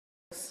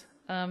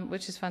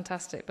which is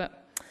fantastic.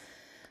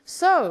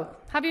 So,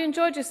 have you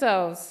enjoyed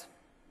yourselves?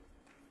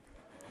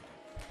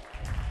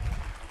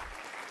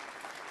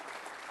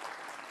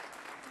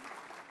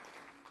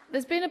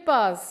 There's been a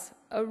buzz,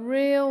 a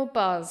real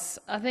buzz.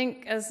 I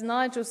think, as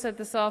Nigel said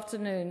this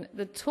afternoon,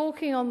 the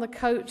talking on the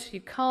coach,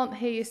 you can't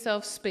hear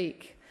yourself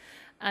speak.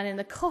 And in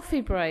the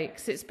coffee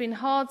breaks, it's been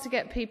hard to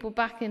get people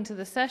back into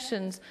the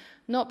sessions,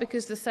 not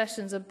because the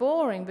sessions are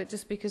boring, but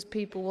just because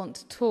people want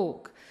to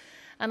talk.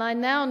 And I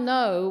now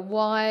know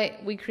why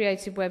we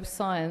created Web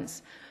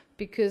Science,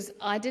 because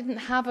I didn't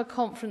have a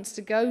conference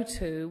to go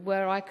to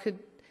where I could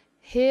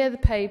hear the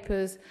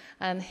papers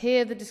and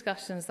hear the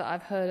discussions that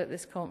I've heard at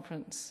this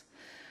conference.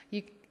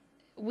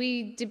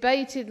 We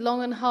debated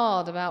long and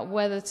hard about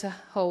whether to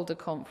hold a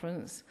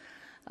conference,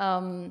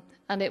 and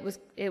it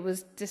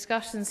was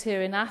discussions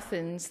here in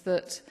Athens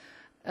that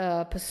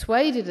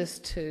persuaded us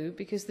to,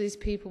 because these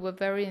people were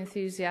very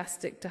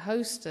enthusiastic to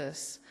host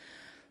us.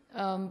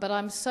 But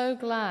I'm so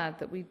glad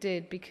that we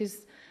did,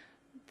 because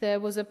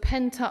there was a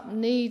pent-up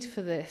need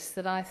for this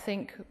that I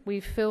think we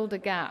filled a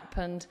gap,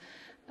 and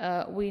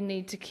we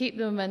need to keep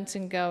the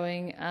momentum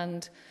going.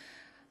 And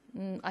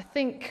I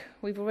think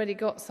we've already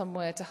got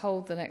somewhere to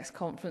hold the next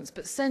conference,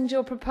 but send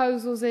your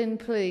proposals in,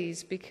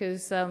 please,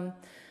 because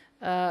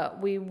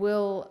we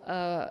will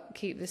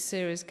keep this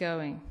series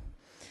going.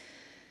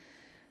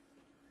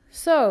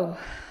 So,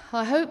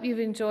 I hope you've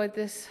enjoyed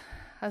this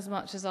as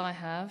much as I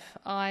have.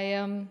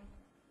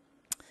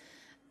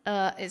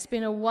 It's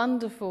been a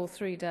wonderful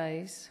 3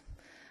 days.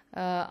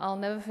 I'll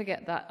never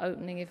forget that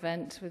opening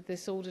event with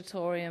this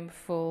auditorium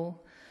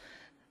full.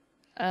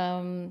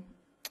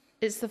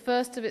 It's the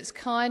first of its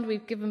kind.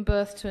 We've given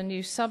birth to a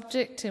new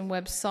subject in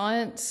Web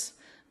Science.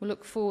 We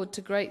look forward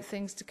to great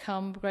things to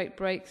come, great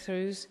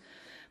breakthroughs.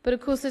 But of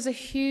course, there's a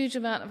huge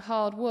amount of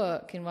hard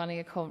work in running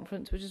a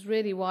conference, which is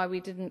really why we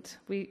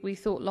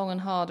thought long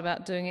and hard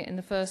about doing it in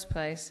the first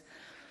place.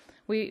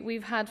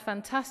 We've had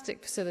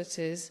fantastic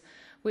facilities,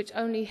 which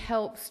only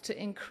helps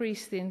to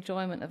increase the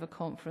enjoyment of a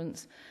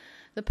conference.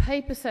 The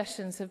paper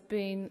sessions have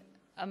been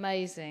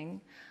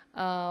amazing.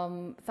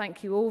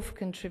 Thank you all for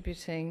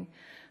contributing.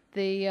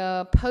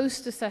 The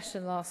poster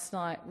session last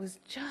night was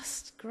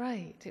just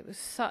great. It was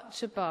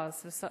such a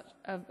buzz. There was such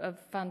a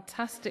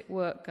fantastic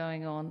work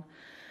going on.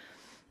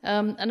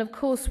 And of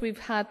course, we've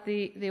had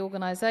the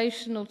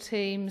organisational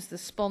teams, the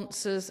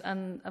sponsors,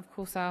 and of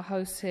course our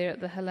hosts here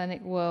at the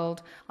Hellenic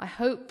World. I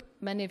hope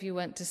many of you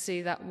went to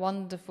see that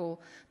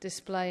wonderful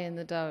display in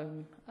the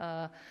Dome.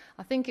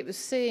 I think it was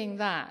seeing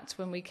that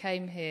when we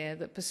came here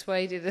that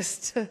persuaded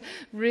us to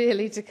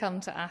come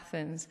to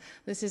Athens.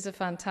 This is a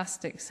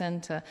fantastic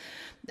centre.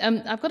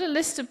 I've got a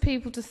list of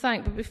people to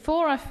thank, but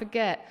before I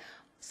forget,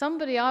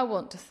 somebody I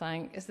want to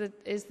thank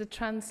is the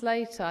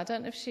translator. I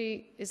don't know if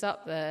she is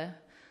up there,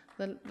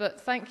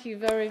 but thank you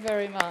very,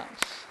 very much.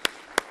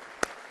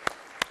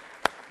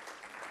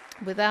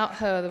 Without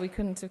her, we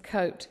couldn't have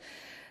coped.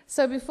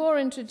 So before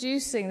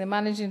introducing the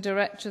Managing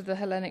Director of the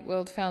Hellenic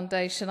World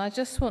Foundation, I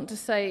just want to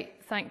say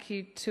thank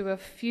you to a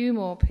few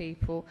more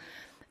people.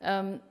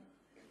 The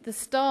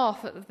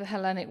staff at the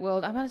Hellenic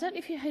World, I don't know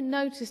if you had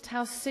noticed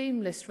how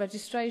seamless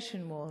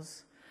registration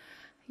was.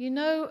 You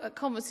know, at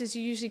conferences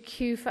you usually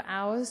queue for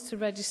hours to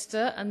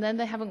register, and then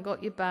they haven't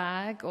got your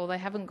bag or they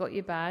haven't got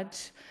your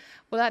badge.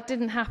 Well, that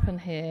didn't happen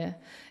here.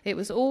 It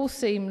was all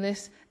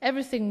seamless.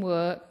 Everything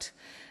worked.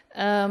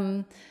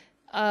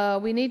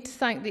 We need to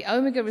thank the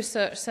Omega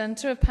Research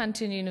Centre of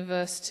Pantheon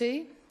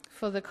University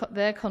for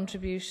their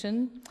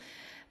contribution.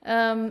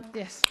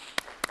 Yes.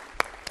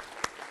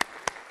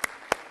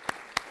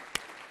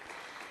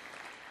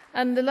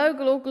 And the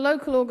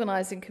local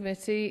organising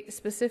committee,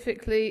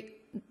 specifically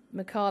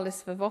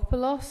Michalis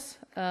Vavopoulos,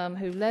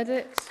 who led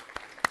it.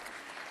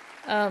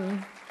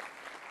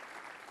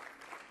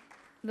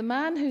 The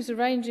man who's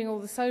arranging all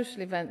the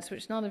social events,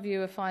 which none of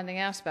you are finding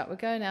out about. We're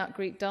going out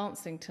Greek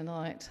dancing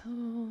tonight.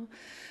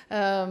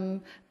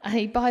 And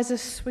he buys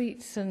us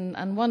sweets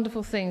and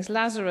wonderful things.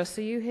 Lazarus,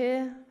 are you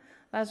here?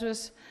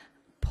 Lazarus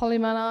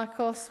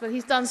Polymanarchos. But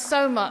he's done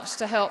so much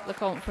to help the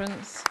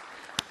conference.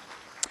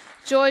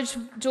 George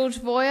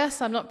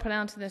Voyas, I'm not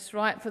pronouncing this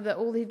right, for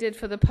all he did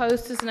for the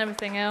posters and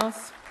everything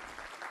else.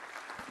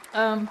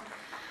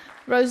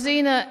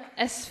 Rosina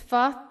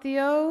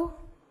Esfatio.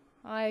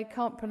 I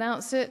can't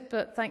pronounce it,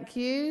 but thank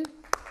you.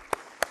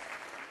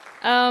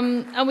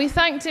 And we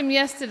thanked him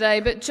yesterday,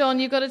 but John,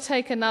 you've got to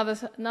take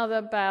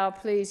another bow,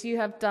 please. You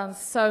have done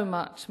so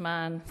much,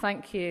 man.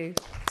 Thank you.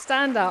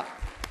 Stand up.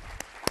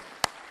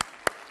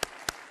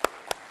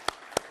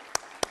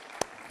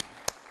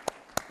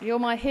 You're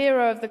my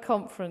hero of the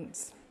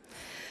conference.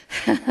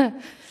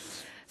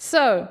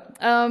 So,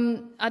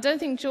 I don't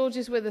think George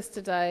is with us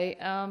today.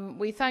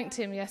 We thanked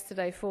him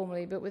yesterday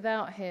formally, but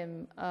without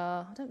him,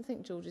 I don't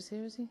think George is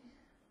here, is he?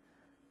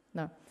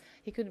 No,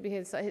 he couldn't be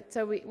here.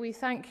 So we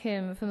thank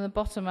him from the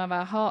bottom of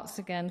our hearts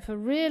again for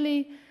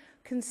really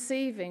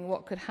conceiving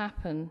what could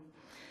happen.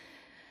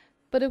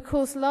 But of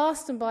course,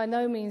 last and by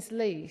no means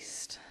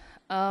least,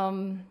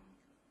 but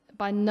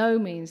by no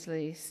means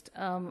least,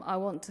 I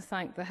want to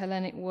thank the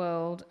Hellenic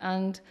World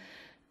and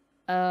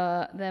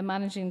their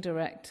managing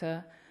director,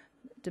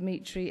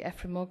 Dimitri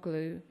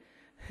Efremoglu,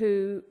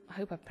 who, I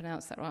hope I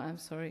pronounced that right,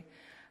 I'm sorry,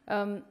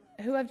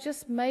 who have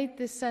just made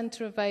this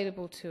centre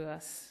available to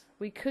us.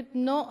 We could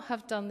not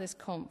have done this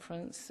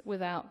conference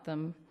without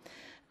them.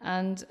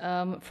 And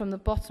from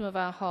the bottom of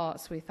our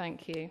hearts, we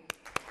thank you.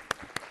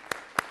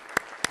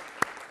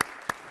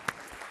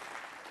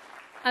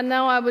 And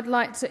now I would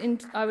like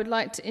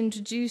to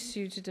introduce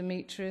you to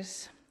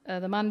Dimitris,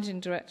 the Managing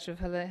Director of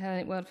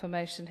Hellenic World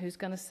Foundation, who's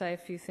going to say a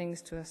few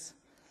things to us.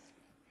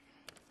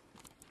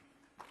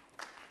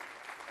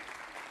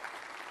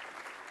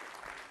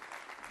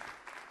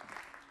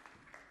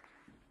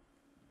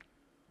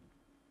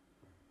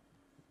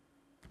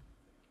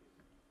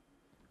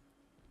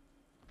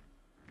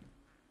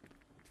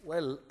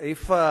 Well,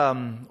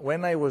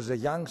 when I was a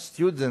young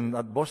student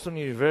at Boston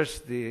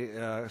University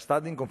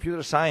studying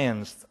computer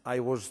science, I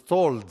was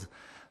told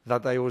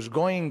that I was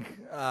going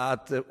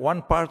at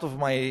one part of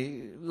my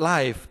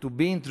life to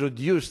be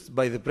introduced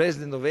by the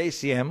president of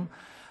ACM,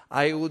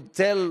 I would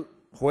tell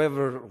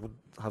whoever would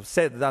have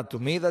said that to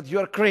me that you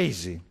are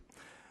crazy.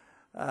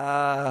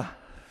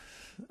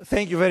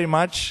 Thank you very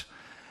much,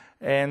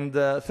 and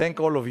thank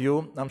all of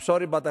you. I'm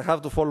sorry, but I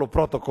have to follow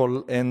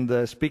protocol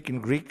and speak in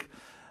Greek.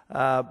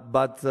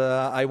 But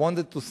I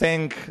wanted to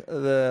thank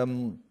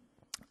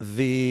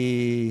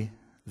the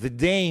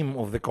dame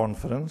of the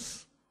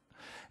conference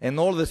and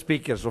all the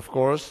speakers, of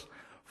course,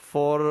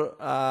 for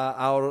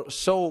our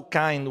so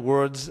kind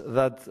words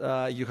that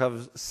you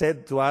have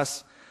said to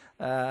us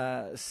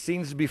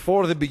since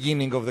before the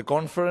beginning of the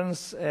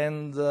conference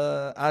and,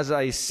 as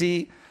I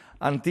see,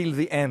 until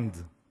the end.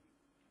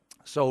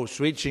 So,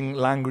 switching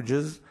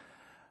languages,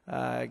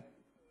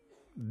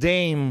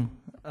 Dame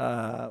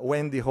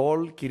Wendy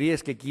Hall,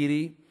 κυρίες και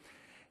κύριοι,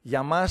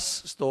 για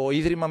μας στο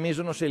Ίδρυμα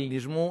Μίζωνος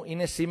Ελληνισμού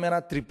είναι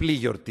σήμερα τριπλή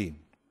γιορτή.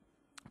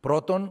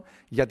 Πρώτον,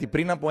 γιατί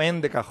πριν από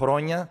 11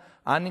 χρόνια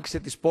άνοιξε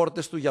τις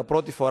πόρτες του για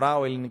πρώτη φορά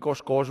ο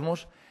ελληνικός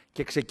κόσμος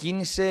και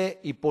ξεκίνησε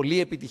η πολύ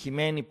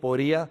επιτυχημένη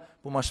πορεία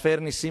που μας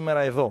φέρνει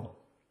σήμερα εδώ.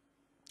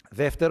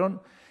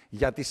 Δεύτερον,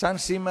 γιατί σαν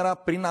σήμερα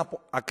πριν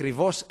από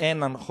ακριβώς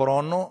έναν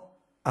χρόνο,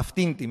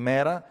 αυτήν τη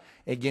μέρα,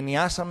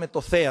 εγκαινιάσαμε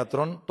το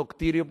θέατρον, το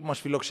κτίριο που μας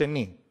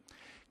φιλοξενεί.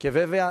 Και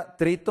βέβαια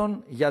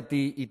τρίτον,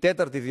 γιατί η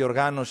τέταρτη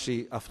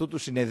διοργάνωση αυτού του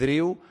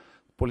συνεδρίου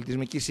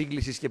πολιτισμικής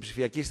σύγκλησης και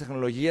ψηφιακής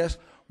τεχνολογίας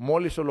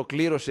μόλις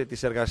ολοκλήρωσε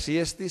τις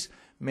εργασίες της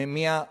με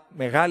μια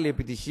μεγάλη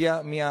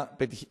επιτυχία,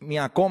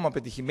 μια ακόμα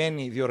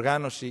πετυχημένη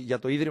διοργάνωση για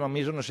το Ίδρυμα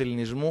Μίζωνος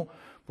Ελληνισμού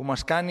που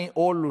μας κάνει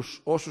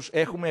όλους όσους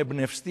έχουμε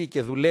εμπνευστεί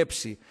και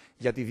δουλέψει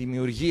για τη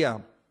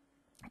δημιουργία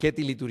και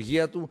τη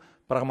λειτουργία του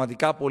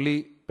πραγματικά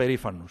πολύ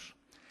περήφανους.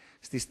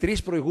 Στις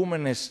 3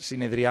 προηγούμενες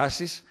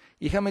συνεδριάσεις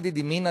είχαμε την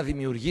τιμή να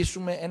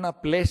δημιουργήσουμε ένα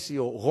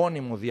πλαίσιο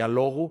γόνιμο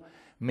διαλόγου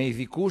με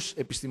ειδικούς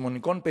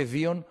επιστημονικών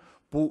πεδίων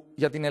που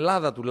για την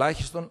Ελλάδα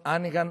τουλάχιστον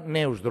άνοιγαν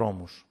νέους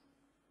δρόμους.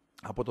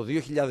 Από το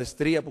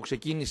 2003 που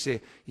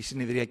ξεκίνησε η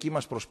συνεδριακή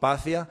μας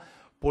προσπάθεια,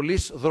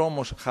 πολλής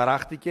δρόμος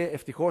χαράχτηκε,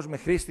 ευτυχώς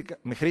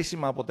με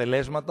χρήσιμα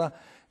αποτελέσματα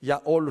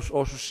για όλους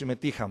όσους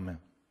συμμετείχαμε.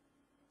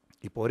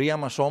 Η πορεία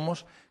μας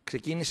όμως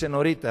ξεκίνησε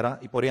νωρίτερα,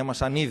 η πορεία μας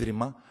σαν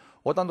ίδρυμα,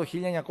 όταν το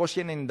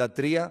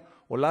 1993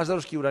 ο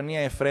Λάζαρος και η Ουρανία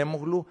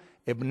Εφρέμογλου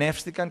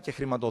εμπνεύστηκαν και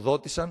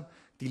χρηματοδότησαν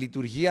τη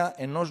λειτουργία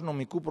ενός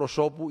νομικού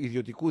προσώπου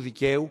ιδιωτικού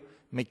δικαίου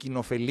με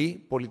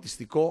κοινοφελή,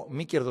 πολιτιστικό,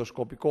 μη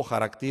κερδοσκοπικό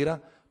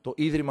χαρακτήρα, το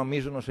Ίδρυμα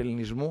Μίζωνος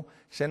Ελληνισμού,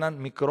 σε έναν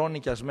μικρό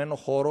νοικιασμένο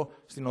χώρο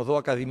στην Οδό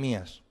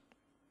Ακαδημίας.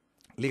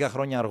 Λίγα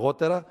χρόνια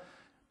αργότερα,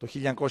 το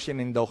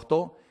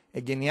 1998,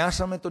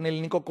 εγκαινιάσαμε τον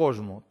ελληνικό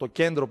κόσμο, το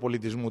κέντρο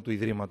πολιτισμού του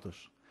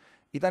Ιδρύματος.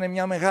 Ήταν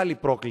μια μεγάλη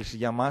πρόκληση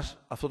για μας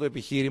αυτό το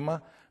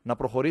επιχείρημα να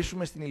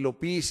προχωρήσουμε στην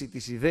υλοποίηση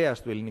της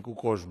ιδέας του ελληνικού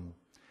κόσμου.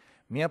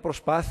 Μια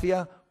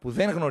προσπάθεια που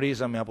δεν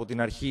γνωρίζαμε από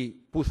την αρχή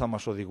πού θα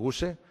μας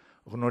οδηγούσε,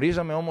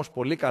 γνωρίζαμε όμως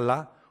πολύ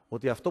καλά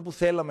ότι αυτό που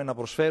θέλαμε να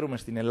προσφέρουμε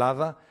στην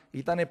Ελλάδα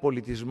ήταν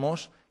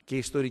πολιτισμός και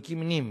ιστορική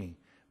μνήμη,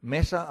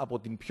 μέσα από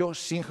την πιο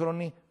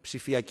σύγχρονη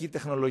ψηφιακή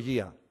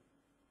τεχνολογία.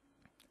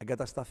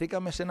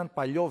 Εγκατασταθήκαμε σε έναν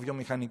παλιό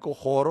βιομηχανικό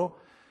χώρο,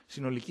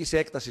 συνολικής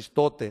έκτασης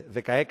τότε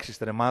 16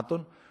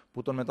 στρεμμάτων,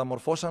 που τον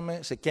μεταμορφώσαμε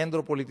σε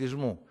κέντρο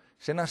πολιτισμού,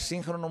 σε ένα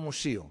σύγχρονο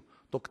μουσείο,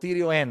 το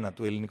κτίριο 1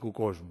 του ελληνικού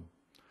κόσμου.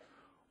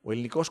 Ο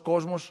ελληνικός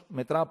κόσμος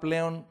μετρά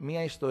πλέον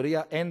μια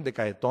ιστορία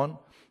 11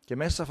 ετών και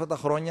μέσα σε αυτά τα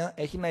χρόνια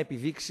έχει να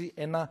επιδείξει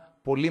ένα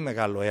πολύ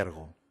μεγάλο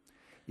έργο.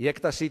 Η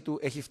έκτασή του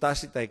έχει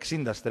φτάσει τα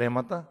 60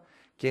 στρέμματα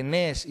και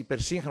νέες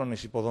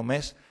υπερσύγχρονες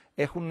υποδομές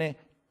έχουν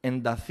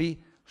ενταθεί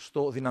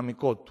στο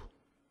δυναμικό του.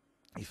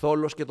 Η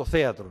Θόλος και το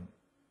Θέατρο,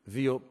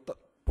 2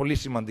 πολύ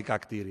σημαντικά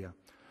κτίρια.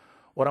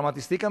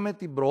 Οραματιστήκαμε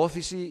την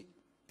προώθηση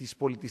της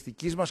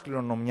πολιτιστικής μας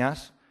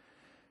κληρονομιάς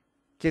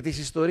και της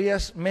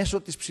ιστορίας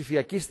μέσω της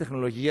ψηφιακής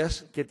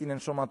τεχνολογίας και την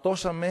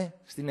ενσωματώσαμε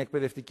στην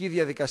εκπαιδευτική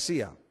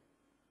διαδικασία.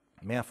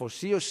 Με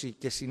αφοσίωση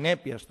και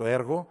συνέπεια στο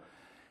έργο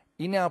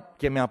είναι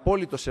και με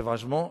απόλυτο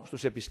σεβασμό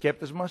στους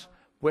επισκέπτες μας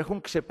που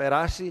έχουν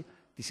ξεπεράσει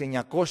τις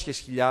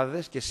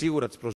 900.000 και σίγουρα τις